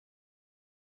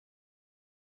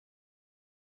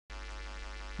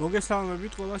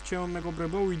მოგესალმებით ყველას ჩემო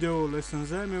მეგობრებო ვიდეო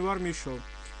ლესონზე, მე ვარ მიშო.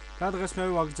 და დღეს მე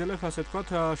ვაგრძელებ ასე თქვათ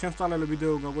შემსწავლელი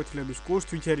ვიდეო გაკვეთილების კურს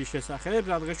ტვიტერის შესახებ.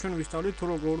 და დღეს ჩვენ ვისწავლით თუ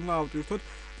როგორ უნდა ავტვირთოთ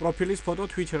პროფილის ფოტო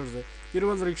ტვიტერზე.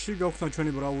 პირველ რიგში გავხსნათ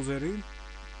ჩვენი ბრაუზერი.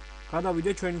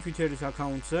 გადავიდეთ ჩვენი ტვიტერის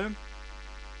აკაუნტზე.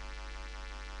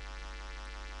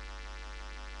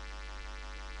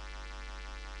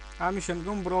 ამის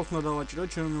შემდგომ ბრაუზ უნდა დავაჭიროთ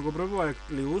ჩემო მეგობრებო აქ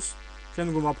პლუს,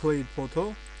 შემდგომ upload photo.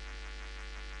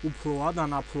 უფლოად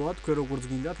ან აფლოად თქვენ როგორც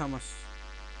გინდათ ამას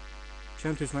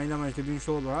ჩემთვის მაინდა-მაინც დიდი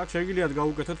მნიშვნელობა აქვს. შეგიძლიათ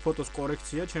გავუკეთოთ ფოტოს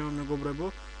კორექცია ჩემო მეგობრებო,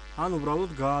 ან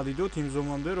უბრალოდ გაადიდოთ იმ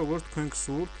ზომამდე როგორც თქვენ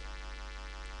გსურთ.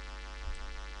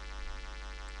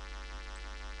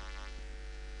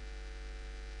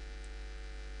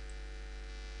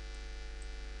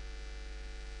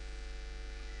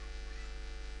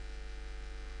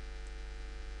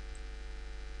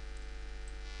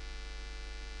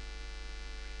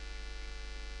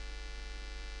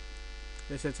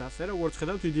 ესეც ასე, როგორც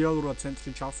ხედავთ, იდეალურად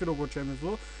ცენტრი ჩავსვი, როგორც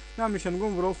შემეძლო და ამის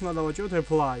შემდგომ ბრაუზ უნდა დავაჭიროთ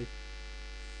apply.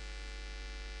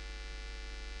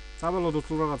 საბოლოოდ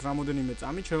თუ რაღაც რამოდენიმე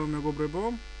წამი ჩემო მეგობრებო.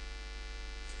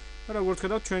 და როგორც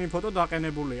ხედავთ, ჩვენი ფოტო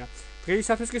დაყენებულია.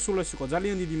 დღეისათვის კი სულ ეს იყო.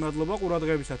 ძალიან დიდი მადლობა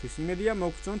ყურადღებისათვის. იმედია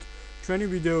მოგგწონთ ჩვენი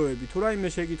ვიდეოები. თუ რაიმე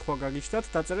შეკითხვა გაგიჩნდათ,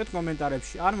 დაწერეთ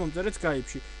კომენტარებში, არ მომწერეთ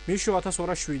Skype-ში. მიშო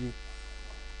 1207